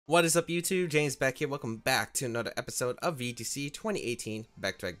What is up, YouTube? James Baek here. Welcome back to another episode of VGC 2018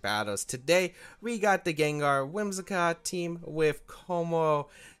 Baek Battles. Today, we got the Gengar Whimsicott team with Kommo-o,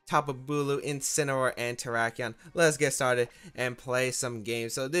 Tapu Bulu, Incineroar, and Terrakion. Let's get started and play some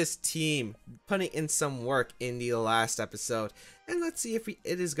games. So this team putting in some work in the last episode, and let's see if it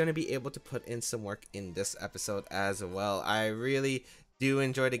is going to be able to put in some work in this episode as well. I really do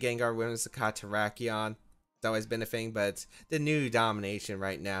enjoy the Gengar Whimsicott Terrakion. It's always been a thing, but the new domination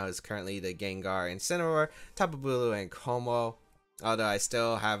right now is currently the Gengar Incineroar, Tapu Bulu, and Kommo-o. Although I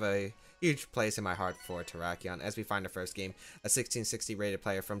still have a huge place in my heart for Terrakion, as we find the first game, a 1660 rated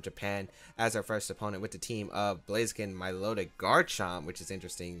player from Japan as our first opponent with the team of Blaziken, Milotic, Garchomp, which is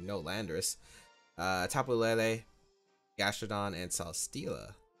interesting, no Landorus, Tapu Lele, Gastrodon, and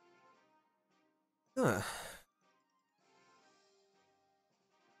Celesteela.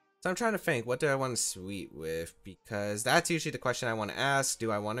 So I'm trying to think, what do I want to sweep with? Because that's usually the question I want to ask. Do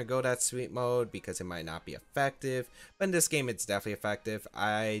I want to go that sweep mode? Because it might not be effective. But in this game, it's definitely effective.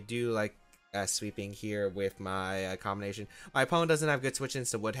 I do like sweeping here with my combination. My opponent doesn't have good switch-ins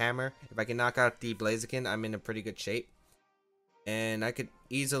to Woodhammer. If I can knock out the Blaziken, I'm in a pretty good shape. And I could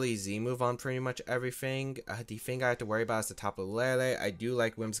easily Z-move on pretty much everything. The thing I have to worry about is the Tapu Lele. I do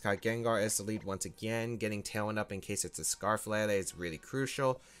like Whimsicott Gengar as the lead once again. Getting Tailwind up in case it's a Scarf Lele is really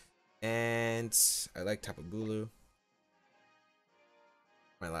crucial. And I like Tapu Bulu.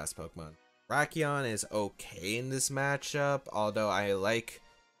 My last Pokemon. Terrakion is okay in this matchup, although I like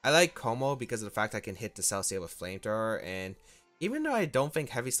Kommo because of the fact I can hit the Celesteela with Flamethrower, and even though I don't think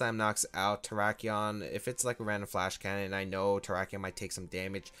Heavy Slam knocks out Terrakion, if it's like a random Flash Cannon, I know Terrakion might take some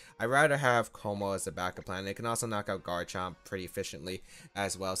damage. I'd rather have Kommo as the backup plan. It can also knock out Garchomp pretty efficiently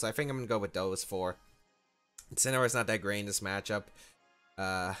as well, so I think I'm gonna go with those four. Incineroar is not that great in this matchup.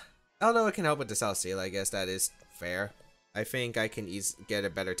 Although it can help with the Celesteela, I guess that is fair. I think I can get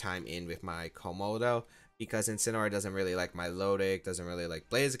a better time in with my Kommo-o though, because Incineroar doesn't really like Milotic, doesn't really like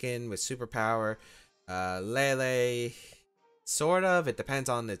Blaziken with Superpower. Lele, sort of. It depends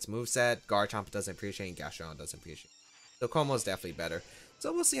on its moveset. Garchomp doesn't appreciate, and Gastrodon doesn't appreciate. So Kommo is definitely better.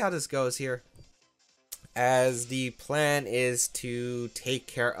 So we'll see how this goes here. As the plan is to take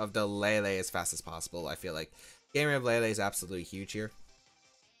care of the Lele as fast as possible. I feel like getting rid of Lele is absolutely huge here.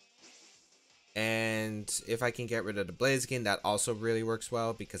 And if I can get rid of the Blaziken, that also really works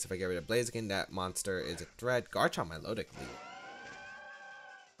well, because if I get rid of Blaziken, that monster is a threat. Garchomp Milotic lead.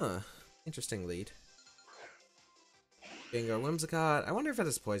 Huh. Interesting lead. Gengar Whimsicott. I wonder if it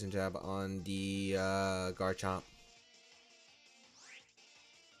has Poison Jab on the Garchomp.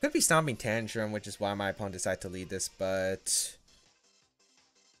 Could be Stomping Tantrum, which is why my opponent decided to lead this, but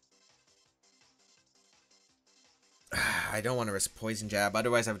I don't want to risk Poison Jab.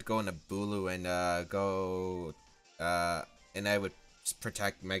 Otherwise, I would go into Bulu and and I would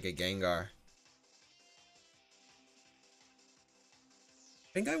protect Mega Gengar. I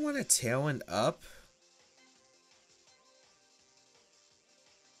think I want to Tailwind up.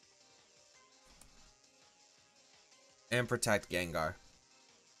 And protect Gengar.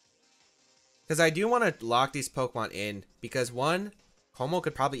 Because I do want to lock these Pokemon in. Because one, Kommo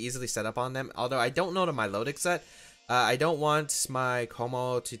could probably easily set up on them. Although I don't know the Milotic set. I don't want my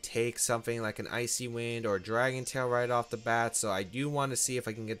Kommo to take something like an Icy Wind or Dragon Tail right off the bat, so I do want to see if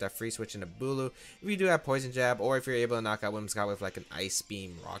I can get that free switch into Bulu. If you do have Poison Jab, or if you're able to knock out Whimsicott with like an Ice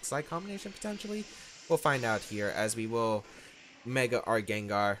Beam Rock Slide combination potentially. We'll find out here as we will Mega our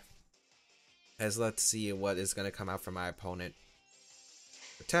Gengar. As let's see what is going to come out from my opponent.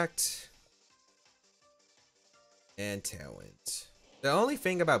 Protect. And Tailwind. The only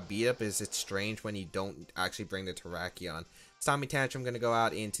thing about beat up is it's strange when you don't actually bring the Terrakion. Stomping Tantrum going to go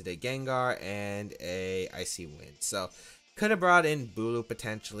out into the Gengar and a Icy Wind. So could have brought in Bulu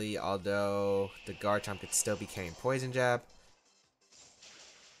potentially, although the Garchomp could still be carrying Poison Jab,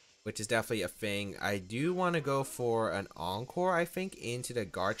 which is definitely a thing. I do want to go for an Encore, I think, into the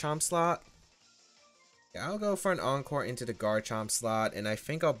Garchomp slot. Yeah, I'll go for an Encore into the Garchomp slot, and I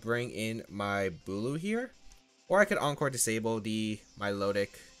think I'll bring in my Bulu here. Or I could Encore disable the Milotic,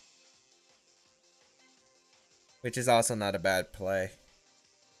 which is also not a bad play.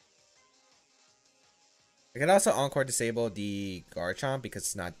 I could also Encore disable the Garchomp because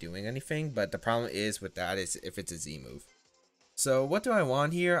it's not doing anything, but the problem is with that is if it's a Z move. So what do I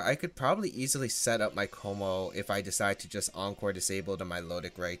want here? I could probably easily set up my Kommo-o if I decide to just Encore disable the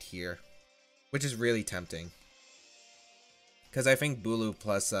Milotic right here, which is really tempting. Because I think Bulu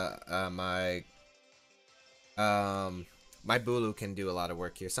plus my Bulu can do a lot of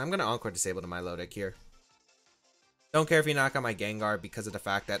work here. So I'm going to Encore disable the Milotic here. Don't care if you knock out my Gengar because of the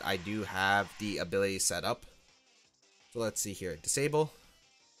fact that I do have the ability set up. So let's see here. Disable.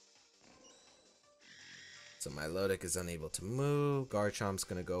 So my Milotic is unable to move. Garchomp's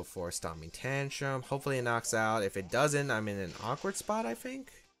gonna go for Stomping Tantrum. Hopefully it knocks out. If it doesn't, I'm in an awkward spot, I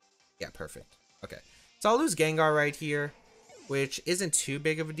think. Yeah, perfect. Okay. So I'll lose Gengar right here, which isn't too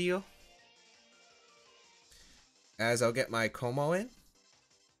big of a deal, as I'll get my Kommo in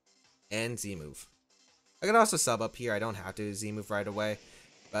and Z-move. I could also sub up here. I don't have to Z-move right away,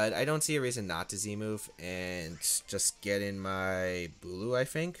 but I don't see a reason not to Z-move and just get in my Bulu, I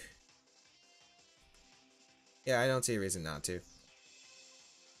think. Yeah, I don't see a reason not to.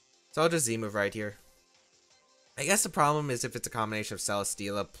 So I'll just Z-move right here. I guess the problem is if it's a combination of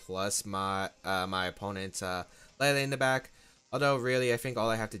Celesteela plus my my opponent's Lele in the back. Although really, I think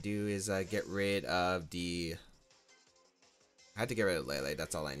all I have to do is get rid of the... I had to get rid of Lele.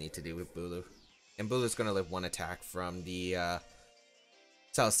 That's all I need to do with Bulu. And Bulu's going to live one attack from the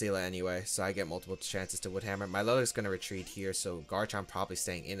Celesteela anyway, so I get multiple chances to Woodhammer. My Milotic's going to retreat here, so Garchomp probably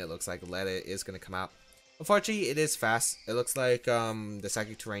staying in. It looks like Lele is going to come out. Unfortunately, it is fast. It looks like the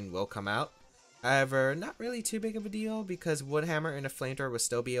Psychic Terrain will come out. However, not really too big of a deal because Woodhammer and a Flamethrower will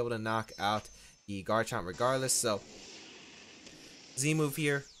still be able to knock out the Garchomp regardless. So, Z-move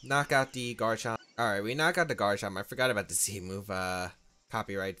here. Knock out the Garchomp. Alright, we knock out the Garchomp. I forgot about the Z-move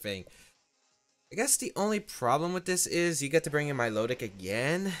copyright thing. I guess the only problem with this is you get to bring in my Milotic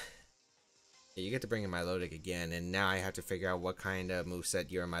again. Yeah, you get to bring in my Milotic again, and now I have to figure out what kind of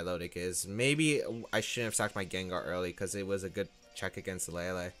moveset your Milotic is. Maybe I shouldn't have sacked my Gengar early because it was a good check against the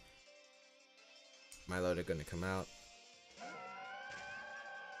Lele. Milotic gonna come out.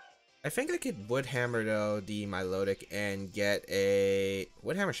 I think I could Woodhammer though the Milotic and get a...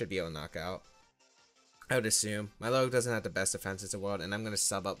 Woodhammer should be able to knock out, I would assume. Milotic doesn't have the best defenses in the world, and I'm gonna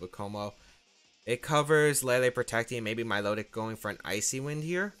sub up with Kommo. It covers Lele protecting, maybe Milotic going for an Icy Wind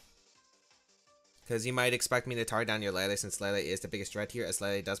here. Because you might expect me to target down your Lele since Lele is the biggest threat here, as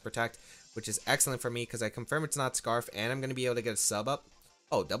Lele does protect, which is excellent for me because I confirm it's not Scarf, and I'm going to be able to get a sub up.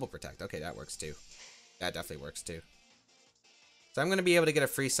 Oh, double protect. Okay, that works too. That definitely works too. So I'm going to be able to get a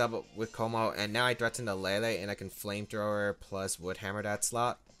free sub up with Kommo, and now I threaten the Lele, and I can Flamethrower plus Woodhammer that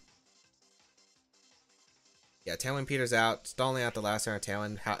slot. Yeah, Tailwind peters out, stalling out the last turn of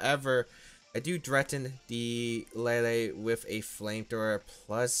Tailwind. However, I do threaten the Lele with a Flamethrower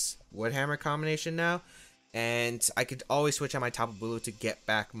plus Woodhammer combination now. And I could always switch out my Tapu Bulu to get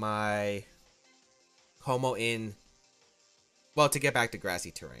back my Kommo in. Well, to get back to grassy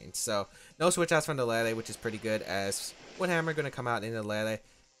terrain. So, no switch outs from the Lele, which is pretty good, as Woodhammer going to come out into Lele.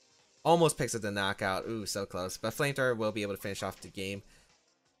 Almost picks up the knockout. Ooh, so close. But Flamethrower will be able to finish off the game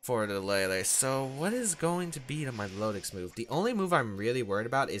for the Lele. So what is going to be to my Milotic's move? The only move I'm really worried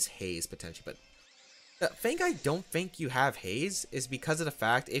about is Haze potentially, but the thing I don't think you have Haze is because of the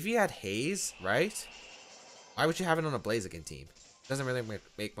fact if you had Haze, right? Why would you have it on a Blaziken team? Doesn't really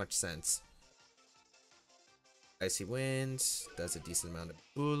make much sense. Icy Wind does a decent amount of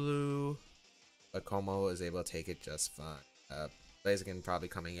Bulu, but Kommo is able to take it just fine. Blaziken probably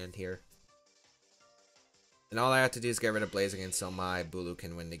coming in here. And all I have to do is get rid of Blaziken so my Bulu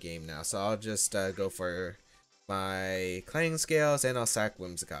can win the game now. So I'll just go for my Clanging Scales and I'll sack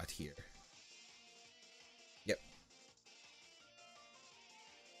Whimsicott here. Yep.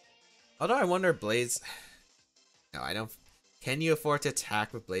 Although I wonder No, I don't... Can you afford to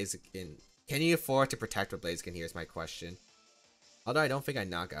attack with Blaziken? Can you afford to protect with Blaziken? Here's my question. Although I don't think I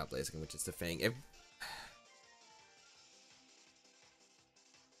knock out Blaziken, which is the thing.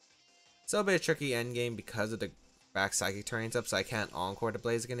 It's a bit of a tricky endgame because of the back Psychic turns up, so I can't Encore the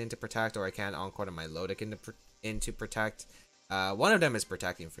Blaziken into protect, or I can't Encore the Milotic into protect. One of them is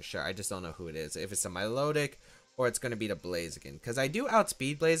protecting for sure. I just don't know who it is. If it's the Milotic or it's going to be the Blaziken. Because I do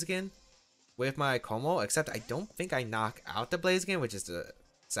outspeed Blaziken with my Kommo, except I don't think I knock out the Blaziken, which is the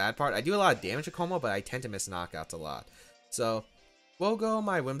sad part. I do a lot of damage to Kommo, but I tend to miss knockouts a lot. So we'll go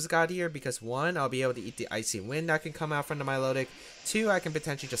my Whimsicott here because 1, I'll be able to eat the Icy Wind that can come out from the Milotic. 2, I can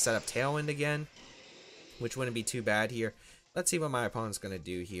potentially just set up Tailwind again, which wouldn't be too bad here. Let's see what my opponent's going to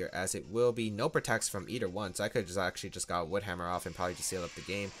do here, as it will be no protects from either one. So I could actually just got Woodhammer off and probably just seal up the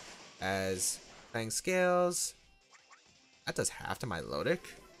game. As Fang Scales, that does half to my Milotic.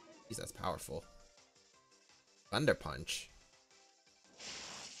 Jeez, that's powerful. Thunder Punch.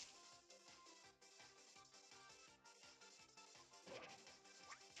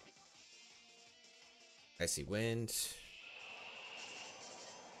 Icy Wind.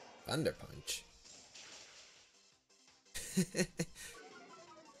 Thunder Punch.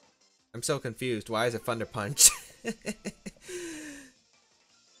 I'm so confused. Why is it Thunder Punch?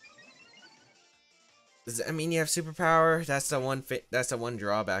 Does that mean you have superpower? That's the one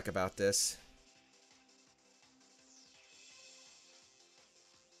drawback about this.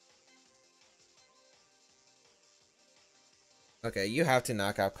 Okay, you have to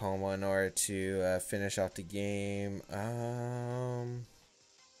knock out Kommo in order to finish off the game.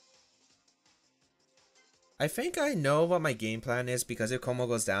 I think I know what my game plan is because if Kommo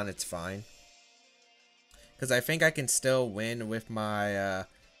goes down, it's fine. Because I think I can still win with my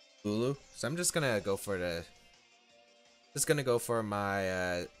Bulu. So I'm just gonna go for the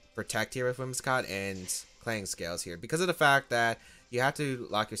my Protect here with Whimsicott and Clang Scales here. Because of the fact that you have to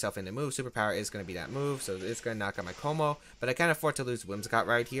lock yourself in the move. Superpower is going to be that move, so it's going to knock out my Kommo. But I can't afford to lose Whimsicott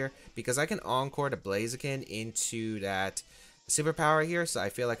right here because I can Encore the Blaziken into that Superpower here, so I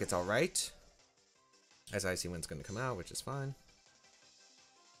feel like it's alright. As Icy Wind's going to come out, which is fine.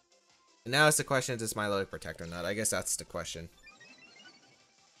 And now it's the question, does my Milotic protect or not? I guess that's the question.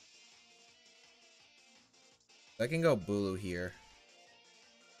 I can go Bulu here.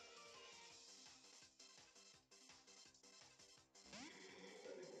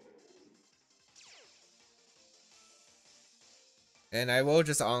 And I will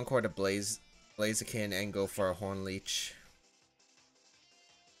just Encore the Blaziken and go for a Horn Leech.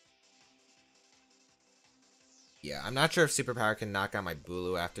 Yeah, I'm not sure if Superpower can knock out my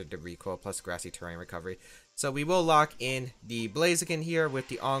Bulu after the recoil plus Grassy Terrain recovery. So we will lock in the Blaziken here with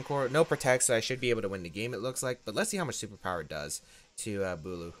the Encore. No Protect, so I should be able to win the game, it looks like. But let's see how much Superpower does to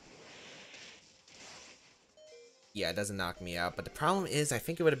Bulu. Yeah, it doesn't knock me out. But the problem is, I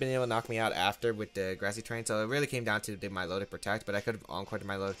think it would have been able to knock me out after with the Grassy Terrain. So it really came down to did my Milotic protect, but I could have Encored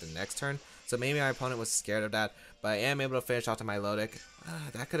my Milotic the next turn. So maybe my opponent was scared of that. But I am able to finish off the Milotic.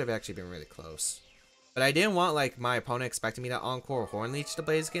 That could have actually been really close. But I didn't want like my opponent expecting me to Encore Horn Leech the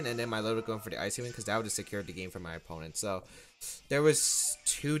Blaziken and then my Milotic going for the Icy Wind because that would have secured the game for my opponent. So there was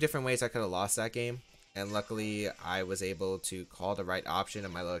two different ways I could have lost that game. And luckily I was able to call the right option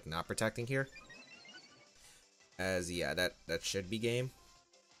of my Milotic not protecting here. As yeah, that should be game.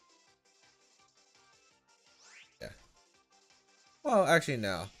 Yeah. Well, actually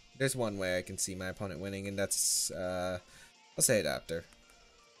no. There's one way I can see my opponent winning, and that's I'll say it after.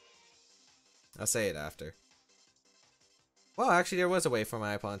 I'll say it after. Well, actually, there was a way for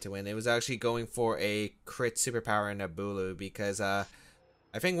my opponent to win. It was actually going for a crit superpower in a Bulu because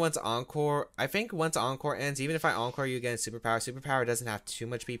I think once Encore ends, even if I Encore you again superpower doesn't have too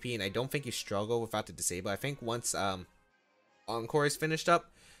much PP, and I don't think you struggle without the disable. I think once Encore is finished up,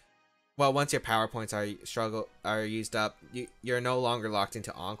 well, once your power points are used up, you're no longer locked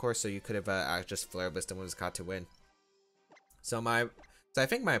into Encore, so you could have just Flare Blissed and Whimsicott to win. So I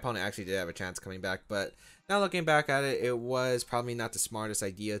think my opponent actually did have a chance coming back, but now looking back at it, it was probably not the smartest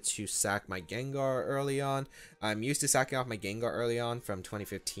idea to sack my Gengar early on. I'm used to sacking off my Gengar early on from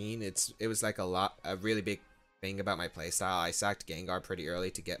 2015. It was like a really big thing about my playstyle. I sacked Gengar pretty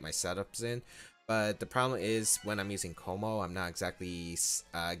early to get my setups in, but the problem is when I'm using Kommo, I'm not exactly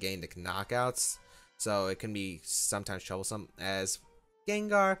getting the knockouts, so it can be sometimes troublesome as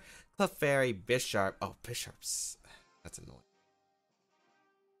Gengar, Clefairy, Bisharp. Oh, Bisharp's that's annoying.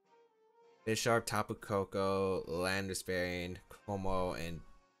 Bisharp, Tapu Koko, Landorus, Kommo, and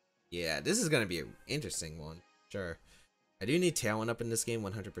yeah, this is gonna be an interesting one. Sure. I do need Tailwind up in this game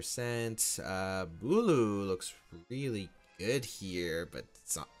 100%. Bulu looks really good here, but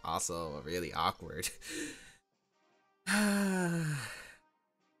it's also really awkward.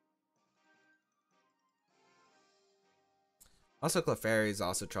 Also, Clefairy is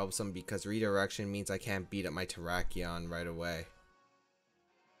also troublesome because redirection means I can't beat up my Terrakion right away.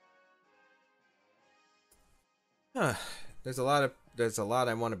 There's a lot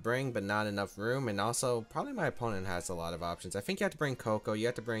I want to bring, but not enough room, and also probably my opponent has a lot of options. I think you have to bring Koko, you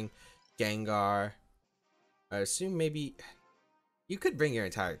have to bring Gengar. I assume maybe you could bring your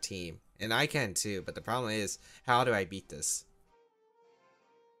entire team, and I can too, but the problem is, how do I beat this?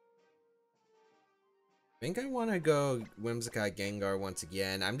 I think I want to go Whimsicott Gengar once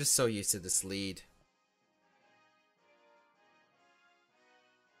again. I'm just so used to this lead.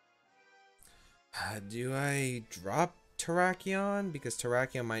 Do I drop Terrakion? Because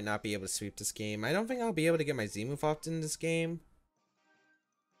Terrakion might not be able to sweep this game. I don't think I'll be able to get my Z-move off in this game.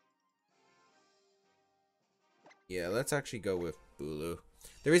 Yeah, let's actually go with Bulu.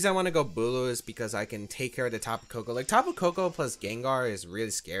 The reason I want to go Bulu is because I can take care of the Tapu Koko. Like, Tapu Koko plus Gengar is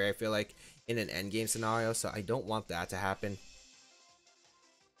really scary, I feel like, in an endgame scenario, so I don't want that to happen.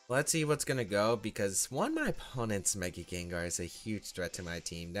 Let's see what's gonna go, because one, my opponent's Mega Gengar is a huge threat to my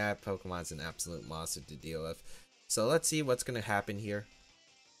team. That Pokemon's an absolute monster to deal with. So let's see what's gonna happen here.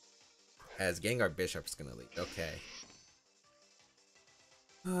 As Gengar Bisharp's gonna lead. Okay.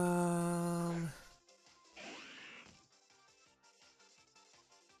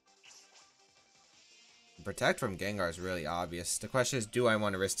 Protect from Gengar is really obvious. The question is, do I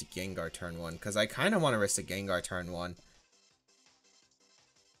want to risk the Gengar turn 1? Because I kind of want to risk the Gengar turn 1.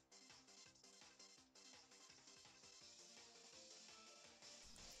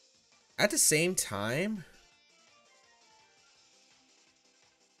 At the same time,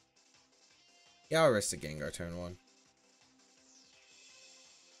 yeah, I'll risk the Gengar turn 1.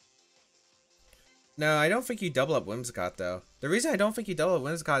 No, I don't think you double up Whimsicott, though. The reason I don't think you double up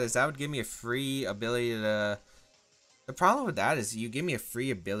Whimsicott is that would give me a free ability to... The problem with that is you give me a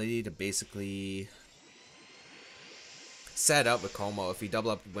free ability to basically set up with Kommo if you double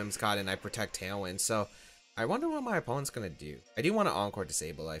up Whimsicott and I protect Tailwind. So I wonder what my opponent's going to do. I do want to Encore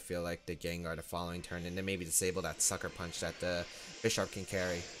Disable, I feel like, the Gengar the following turn, and then maybe disable that Sucker Punch that the Bisharp can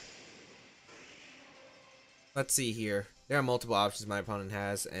carry. Let's see here. There are multiple options my opponent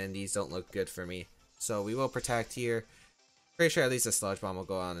has, and these don't look good for me. So we will protect here. Pretty sure at least a Sludge Bomb will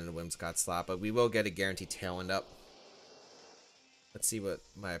go on in the Whimsicott slot, but we will get a guaranteed Tailwind up. Let's see what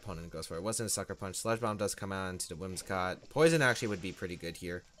my opponent goes for. It wasn't a Sucker Punch. Sludge Bomb does come out into the Whimsicott. Poison actually would be pretty good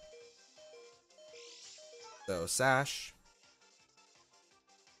here. So Sash.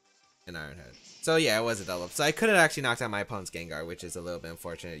 And Iron Head. So yeah, it was a double up. So I could have actually knocked out my opponent's Gengar, which is a little bit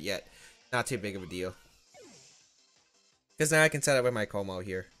unfortunate, yet not too big of a deal. Because now I can set up with my Kommo-o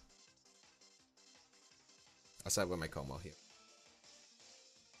here. I'll set up with my Kommo-o here.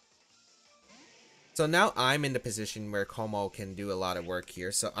 So now I'm in the position where Kommo-o can do a lot of work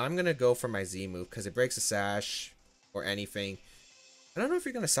here. So I'm going to go for my Z move because it breaks a Sash or anything. I don't know if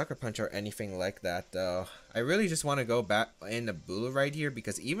you're going to Sucker Punch or anything like that, though. I really just want to go back in the Bulu right here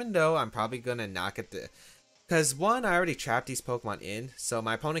because even though I'm probably going to knock at the... Because, one, I already trapped these Pokemon in, so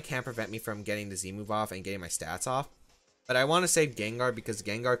my opponent can't prevent me from getting the Z move off and getting my stats off. But I want to save Gengar because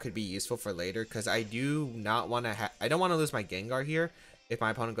Gengar could be useful for later because I do not want to I don't want to lose my Gengar here if my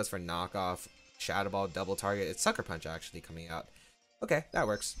opponent goes for knockoff, Shadow Ball, double target. It's Sucker Punch actually coming out. Okay, that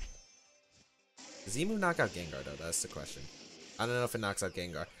works. Does Z-move knock out Gengar though? That's the question. I don't know if it knocks out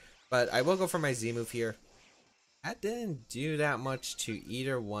Gengar. But I will go for my Z-move here. That didn't do that much to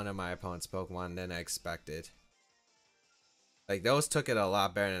either one of my opponent's Pokemon than I expected. Like, those took it a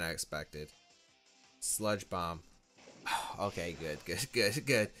lot better than I expected. Sludge Bomb. Okay,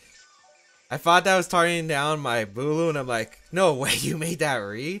 good. I thought that was targeting down my Bulu, and I'm like, no way, you made that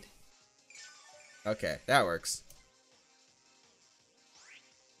read? Okay, that works.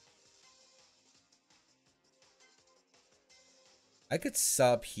 I could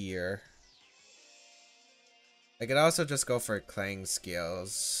sub here. I could also just go for Clang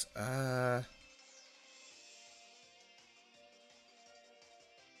Skills.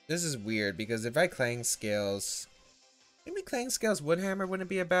 This is weird, because if I Clang Skills... Maybe Clang Scales Woodhammer wouldn't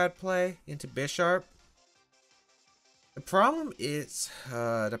be a bad play into Bisharp. The problem is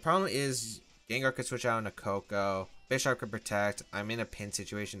Gengar could switch out into Koko. Bisharp could protect. I'm in a pin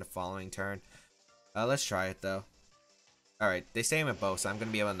situation the following turn. Let's try it though. Alright, they stay in both, so I'm gonna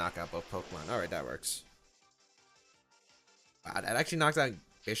be able to knock out both Pokemon. Alright, that works. Wow, that actually knocks out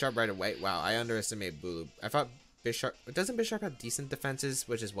Bisharp right away. Wow, I underestimated Bulu. I thought Bisharp... Doesn't Bisharp have decent defenses,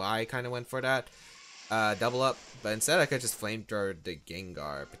 which is why I kind of went for that. Double up, but instead I could just flamethrower the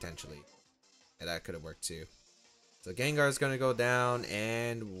Gengar potentially. Yeah, that could have worked too. So Gengar is gonna go down,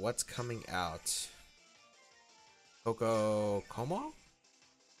 and what's coming out? Kommo-o Kommonium?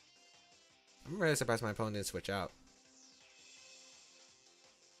 I'm really surprised my opponent didn't switch out.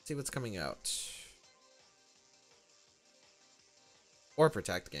 Let's see what's coming out. Or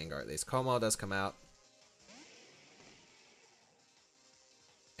protect Gengar at least. Kommo-o does come out.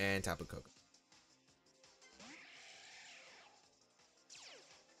 And Tapu Koko.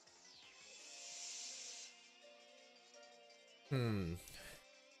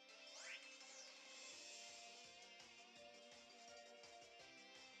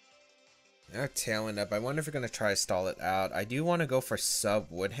 They're tailing up. I wonder if we're going to try to stall it out. I do want to go for sub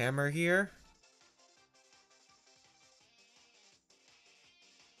Woodhammer here.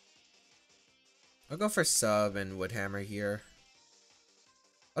 I'll go for sub and Woodhammer here.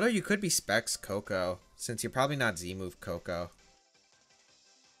 Although you could be Specs Koko, since you're probably not Z-move Koko.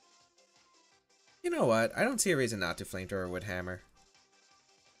 You know what? I don't see a reason not to Flamethrower Woodhammer.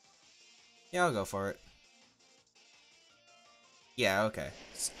 Yeah, I'll go for it. Yeah, okay.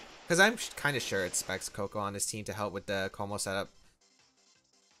 Because I'm kind of sure it's Specs Koko on this team to help with the Kommo setup.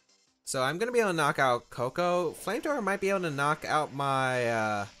 So I'm going to be able to knock out Koko. Flamethrower might be able to knock out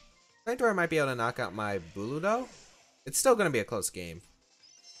my... Flamethrower might be able to knock out my Bulu, though. It's still going to be a close game.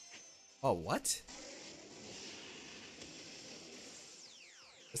 Oh, what?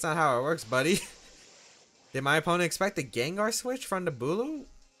 That's not how it works, buddy. Did my opponent expect the Gengar switch from the Bulu?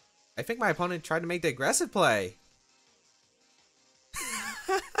 I think my opponent tried to make the aggressive play.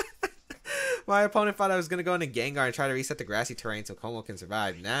 My opponent thought I was going to go into Gengar and try to reset the grassy terrain so Kommo can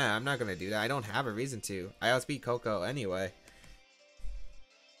survive. Nah, I'm not going to do that. I don't have a reason to. I outspeed Koko anyway.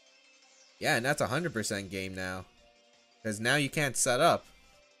 Yeah, and that's 100% game now. Because now you can't set up.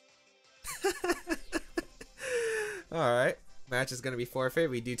 Alright. Match is going to be forfeit.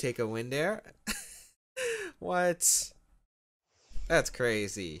 We do take a win there. What? That's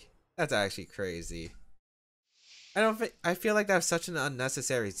crazy. That's actually crazy. I feel like that's such an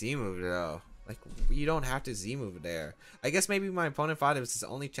unnecessary Z move though. Like, you don't have to Z move there. I guess maybe my opponent thought it was his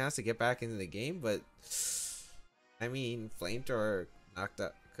only chance to get back into the game, but I mean, Flamethrower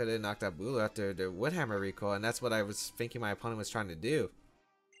could have knocked out Bulu after the Woodhammer recoil, and that's what I was thinking my opponent was trying to do.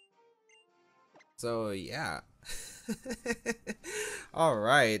 So yeah.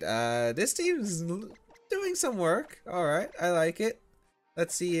 Alright, this team's doing some work. Alright, I like it.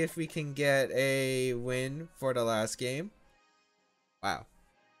 Let's see if we can get a win for the last game. Wow.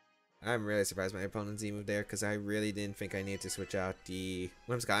 I'm really surprised my opponent Z-moved there because I really didn't think I needed to switch out the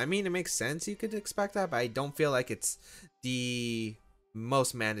Whimsicott. I mean, it makes sense you could expect that, but I don't feel like it's the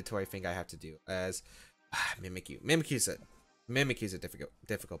most mandatory thing I have to do as Mimikyu. Mimikyu's a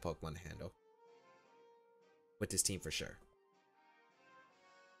difficult Pokemon to handle with this team for sure.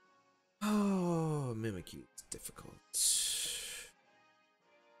 Oh, Mimikyu's difficult.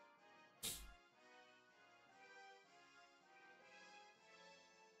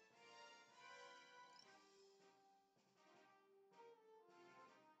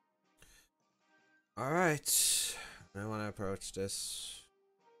 Alright, I want to approach this.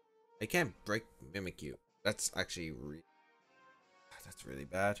 I can't break Mimikyu. That's actually that's really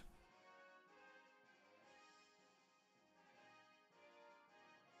bad.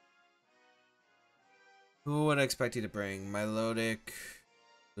 Who would I expect you to bring? Milotic,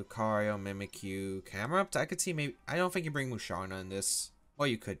 Lucario, Mimikyu, Camerupt? I could see maybe. I don't think you bring Musharna in this. Well,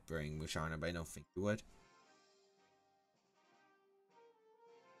 you could bring Musharna, but I don't think you would.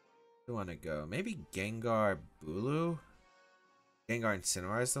 Who want to go? Maybe Gengar, Bulu? Gengar and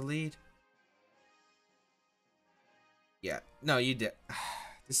Incineroar is the lead? Yeah. No, you did.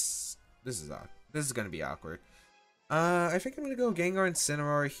 This is gonna be awkward. I think I'm gonna go Gengar and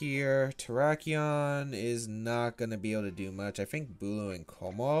Incineroar here. Terrakion is not gonna be able to do much. I think Bulu and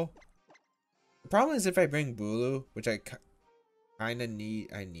Kommo-o. The problem is if I bring Bulu, which I kinda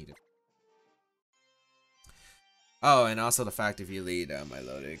need. I need it. Oh, and also the fact if you lead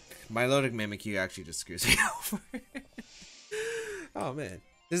Milotic Mimikyu actually just screws me over. Oh man,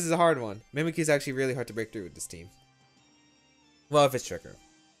 this is a hard one. Mimikyu is actually really hard to break through with this team. Well, if it's Tricker,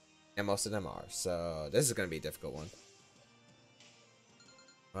 and most of them are, so this is gonna be a difficult one.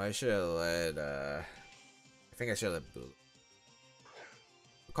 Well, I should have led. I think I should have led Bulu.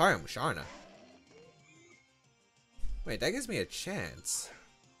 Lucario and Musharna. Wait, that gives me a chance.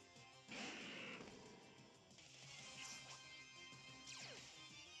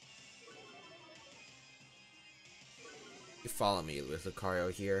 You follow me with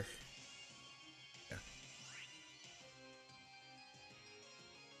Lucario here. Yeah.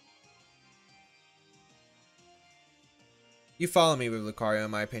 You follow me with Lucario, in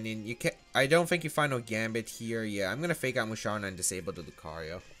my opinion. You can't. I don't think you find no Gambit here. Yeah, I'm gonna fake out Musharna and disable the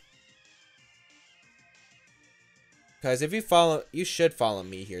Lucario. Because if you follow, you should follow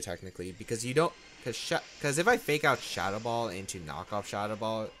me here technically. Because you don't. Because if I fake out Shadow Ball into knockoff Shadow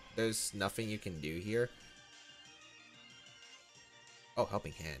Ball, there's nothing you can do here. Oh,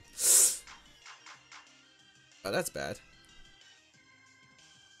 Helping Hand. Oh, that's bad.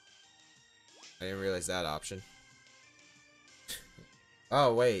 I didn't realize that option.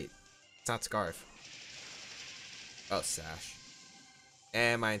 Oh, wait. It's not Scarf. Oh, Sash.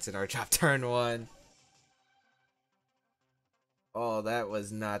 And my Incineroar dropped turn 1. Oh, that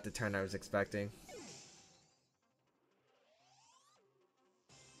was not the turn I was expecting.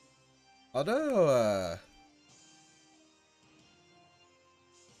 Although,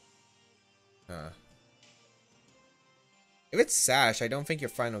 if it's Sash, I don't think your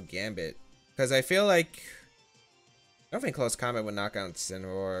final Gambit. Because I feel like I don't think Close Combat would knock out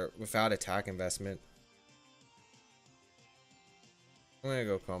Incineroar without attack investment. I'm gonna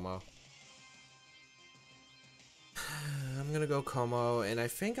go Kommo-o. I'm gonna go Kommo-o, and I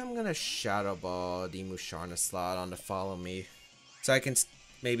think I'm gonna Shadow Ball the Musharna slot on the Follow Me. So I can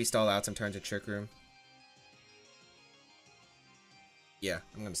maybe stall out some turns to Trick Room. Yeah,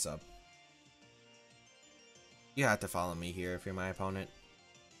 I'm gonna sub. You have to follow me here if you're my opponent.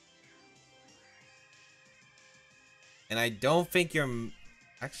 And I don't think you're...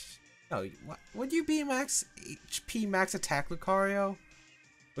 Actually, no. Would you be max HP, max attack Lucario?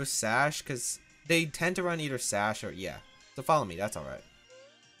 With Sash? Because they tend to run either Sash or... Yeah. So follow me. That's alright.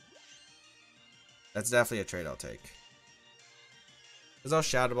 That's definitely a trade I'll take. Because I'll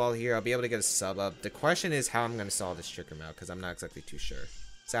Shadow Ball here. I'll be able to get a sub up. The question is how I'm going to solve this Trick Room out. Because I'm not exactly too sure.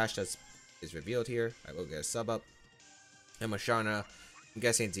 Sash does is revealed here. I will get a sub up. And Musharna, I'm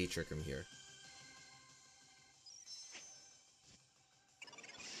guessing Z Trick him here.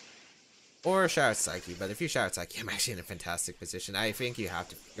 Or Shout Psyche, but if you Shout Psyche, I'm actually in a fantastic position. I think you have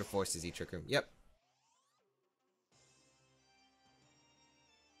to, you're forced to Z Trick him. Yep.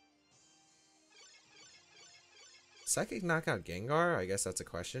 Psychic knockout Gengar? I guess that's a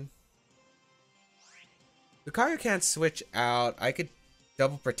question. Lucario can't switch out. I could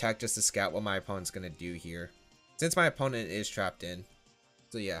double protect just to scout what my opponent's gonna do here. Since my opponent is trapped in.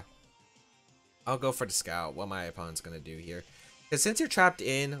 So yeah. I'll go for the scout, what my opponent's gonna do here. Because since you're trapped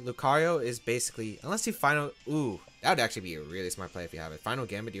in, Lucario is basically, unless you final, ooh, that would actually be a really smart play if you have it. Final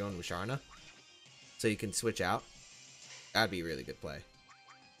Gambit you own Musharna, so you can switch out. That'd be a really good play.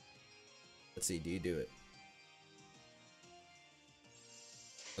 Let's see, do you do it?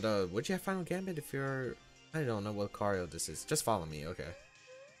 Although, would you have Final Gambit if you're, I don't know what Lucario this is. Just follow me, okay.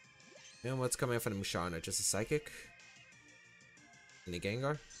 And what's coming in for the Musharna? Just a Psychic? And a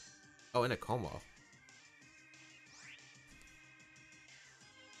Gengar? Oh, and a Kommo-o.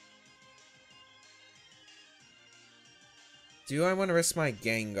 Do I want to risk my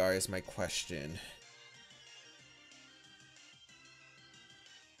Gengar is my question.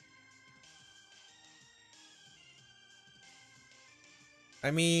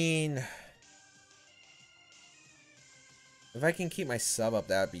 I mean, if I can keep my sub up,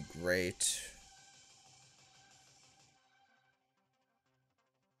 that would be great.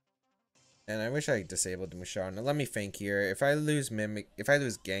 And I wish I disabled the Musharna. Let me think here. If I lose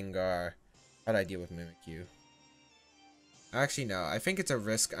Gengar, how do I deal with Mimikyu? Actually, no. I think it's a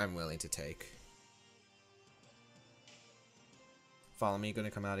risk I'm willing to take. Follow me. Gonna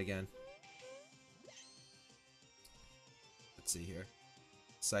come out again. Let's see here.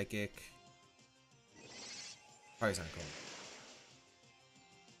 Psychic. Probably not cool.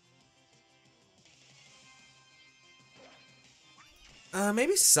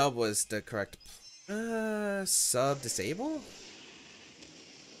 Maybe sub was the correct. Sub disable?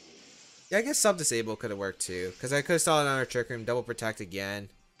 Yeah, I guess sub disable could have worked too. Because I could have saw another Trick Room, double protect again.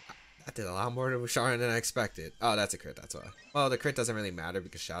 That did a lot more to Musharna than I expected. Oh, that's a crit, that's why. Well, the crit doesn't really matter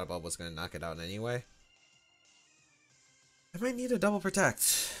because Shadow Ball was going to knock it out anyway. I might need a double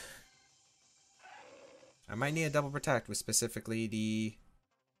protect. I might need a double protect with specifically the...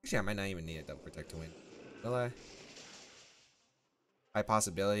 Actually, I might not even need a double protect to win. Will I? High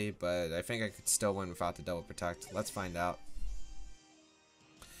possibility, but I think I could still win without the double protect. Let's find out.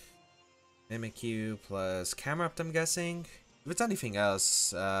 Mimikyu plus Camera Up, I'm guessing. If it's anything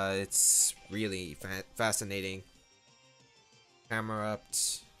else, it's really fascinating. Camera Up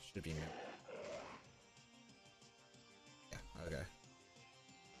should be Mimikyu. Yeah, okay.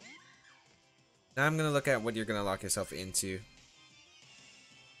 Now I'm gonna look at what you're gonna lock yourself into.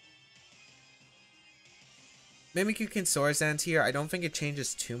 Mimikyu can Swords Dance here. I don't think it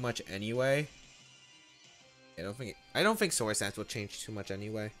changes too much anyway. I don't think Swords Dance will change too much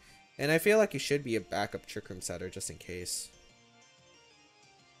anyway. And I feel like you should be a backup Trick Room setter just in case.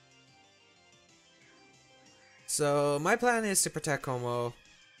 So my plan is to protect Kommo-o,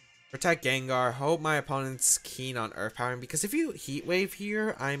 protect Gengar, hope my opponent's keen on Earth Powering, because if you Heat Wave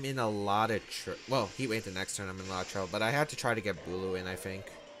here, I'm in a lot of well, Heat Wave the next turn, I'm in a lot of trouble, but I have to try to get Bulu in, I think.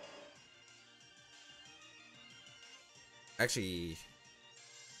 Actually,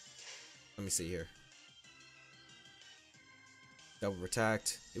 let me see here. Double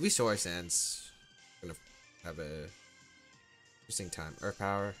protect. If we Swords Dance, I'm gonna have a interesting time. Earth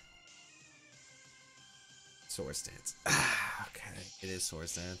Power. Swords Dance. Ah, okay. It is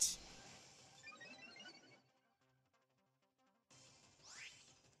Swords Dance.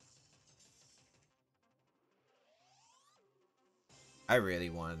 I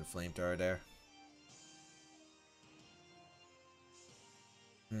really wanted a Flamethrower there.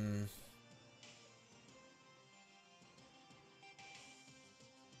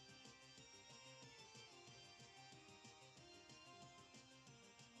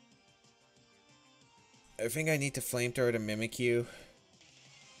 I think I need to Flamethrower to Mimikyu.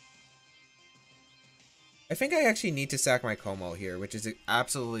 I think I actually need to sack my Kommo-o here, which is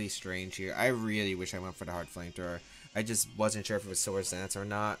absolutely strange here. I really wish I went for the hard Flamethrower. I just wasn't sure if it was Swords Dance or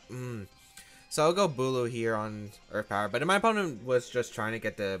not. So I'll go Bulu here on Earth Power. But my opponent was just trying to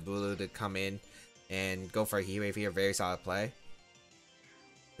get the Bulu to come in and go for a Heat Wave here. Very solid play.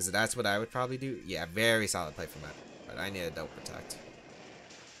 Because that's what I would probably do. Yeah, very solid play from that. But I need a double protect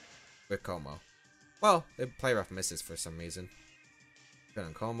with Kommo-o. Well, the play rough misses for some reason. Good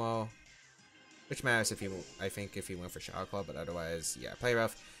on Kommo-o. Which matters if you, I think, if you went for Shadow Claw, but otherwise, yeah, play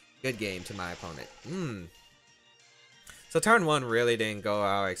rough. Good game to my opponent. So turn 1 really didn't go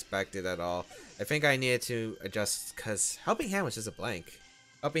how I expected at all. I think I needed to adjust because Helping Hand was just a blank.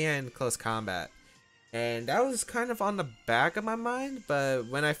 Helping Hand close combat. And that was kind of on the back of my mind, but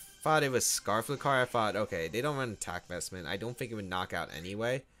when I thought it was Scarf Lucario, I thought, okay, they don't run attack vestment. I don't think it would knock out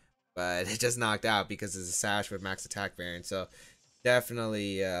anyway, but it just knocked out because it's a Sash with max attack variant, so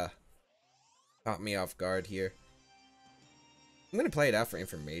definitely caught me off guard here. I'm going to play it out for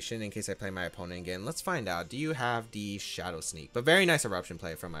information in case I play my opponent again. Let's find out. Do you have the Shadow Sneak? But very nice Eruption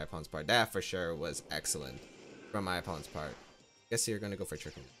play from my opponent's part. That for sure was excellent from my opponent's part. Guess you're going to go for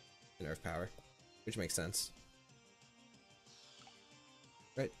Trick and Earth Power, which makes sense.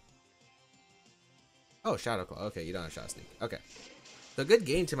 Right. Oh, Shadow Claw. Okay, you don't have Shadow Sneak. Okay. So good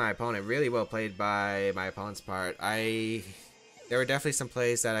game to my opponent. Really well played by my opponent's part. There were definitely some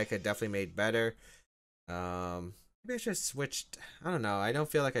plays that I could definitely made better. Maybe I should have switched. I don't know. I don't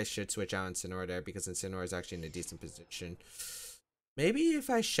feel like I should switch out Incineroar there because Incineroar is actually in a decent position. Maybe if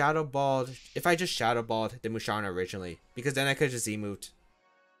I just Shadow Balled the Musharna originally, because then I could just Z-moved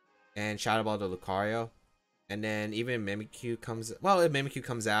and Shadow Ball the Lucario, and then even Mimikyu comes. Well, if Mimikyu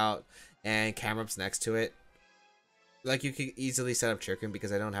comes out and Camerup's next to it, like you could easily set up Chirkin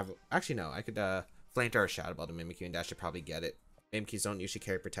because I don't have. Actually, no, I could Flame Thrower Shadow Ball to Mimikyu, and that should probably get it. Mimikyus don't usually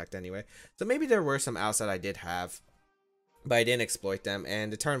carry Protect anyway, so maybe there were some outs that I did have, but I didn't exploit them,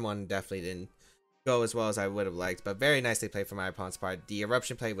 and the turn 1 definitely didn't go as well as I would have liked, but very nicely played from my opponent's part. The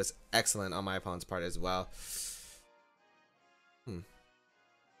Eruption play was excellent on my opponent's part as well. If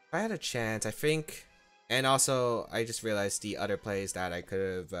I had a chance, I think, and also I just realized the other plays that I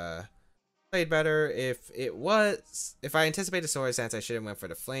could have played better. If I anticipated Sword Dance, I should have went for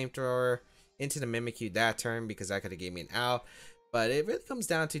the Flamethrower into the Mimikyu that turn because that could have gave me an out. But it really comes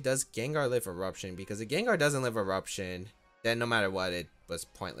down to, does Gengar live Eruption? Because if Gengar doesn't live Eruption, then no matter what, it was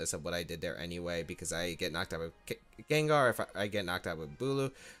pointless of what I did there anyway, because I get knocked out with Gengar, if I get knocked out with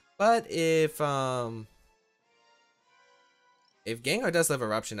Bulu. But if Gengar does live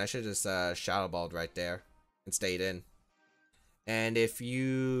Eruption, I should just Shadow Balled right there and stayed in. And if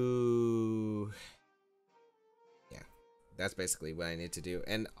you... yeah, that's basically what I need to do.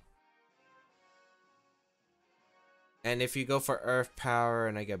 And if you go for Earth Power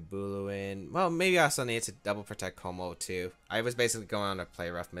and I get Bulu in, well, maybe I also need to double protect Kommo-o too. I was basically going on a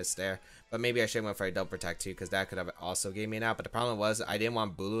play rough miss there, but maybe I should have went for a double protect too, because that could have also gave me an out. But the problem was I didn't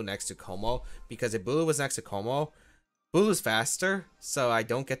want Bulu next to Kommo-o, because if Bulu was next to Kommo-o, Bulu's faster, so I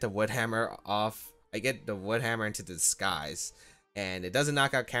don't get the Wood Hammer off. I get the Wood Hammer into the skies, and it doesn't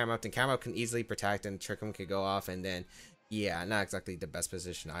knock out Camerupt, and Camerupt can easily protect, and Trick Room could go off, and then, yeah, not exactly the best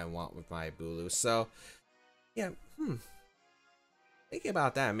position I want with my Bulu. So, yeah, thinking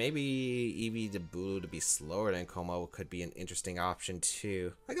about that, maybe Eevee the Bulu to be slower than Kommo-o could be an interesting option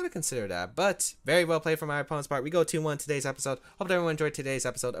too. I gotta consider that, but very well played from my opponent's part. We go 2-1 today's episode. Hope everyone enjoyed today's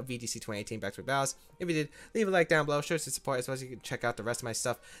episode of VGC 2018 Back to Battles. If you did, leave a like down below, show some support, as well as you can check out the rest of my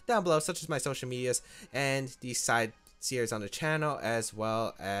stuff down below, such as my social medias and the side series on the channel, as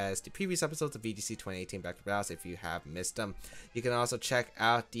well as the previous episodes of VGC 2018 Back to Battles if you have missed them. You can also check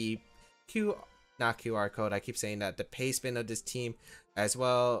out the not QR code, I keep saying that, the pay spin of this team, as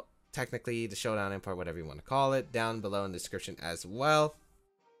well, technically the showdown import, whatever you want to call it, down below in the description as well.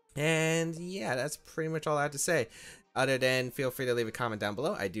 And yeah, that's pretty much all I have to say, other than feel free to leave a comment down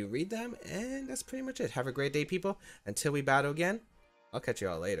below. I do read them, and that's pretty much it. Have a great day, people. Until we battle again, I'll catch you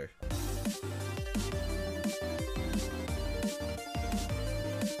all later.